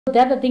The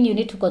other thing you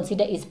need to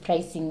consider is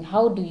pricing.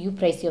 How do you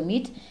price your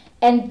meat?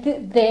 And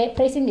the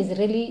pricing is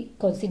really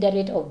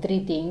considerate of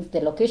three things: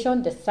 the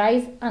location, the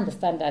size, and the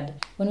standard.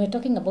 When we're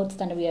talking about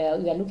standard, we are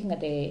looking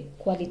at the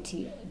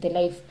quality, the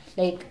life,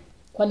 like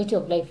quality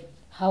of life.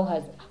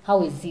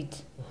 How is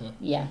it?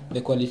 Yeah.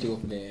 The quality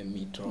of the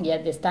meat. Or? Yeah,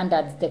 the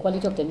standards, the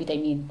quality of the meat, I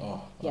mean.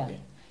 Oh, okay. Yeah.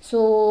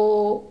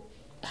 So...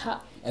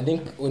 I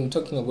think when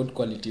talking about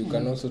quality, you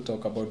can also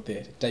talk about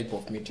the type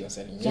of meat you're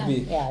selling.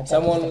 Maybe yeah,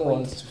 someone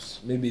wants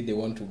to, maybe they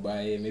want to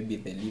buy maybe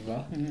the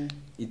liver.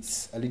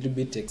 It's a little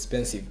bit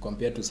expensive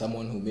compared to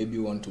someone who maybe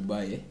want to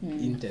buy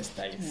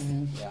intestines.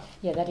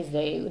 Yeah, that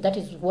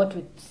is what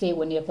we say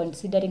when you're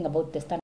considering about the standard.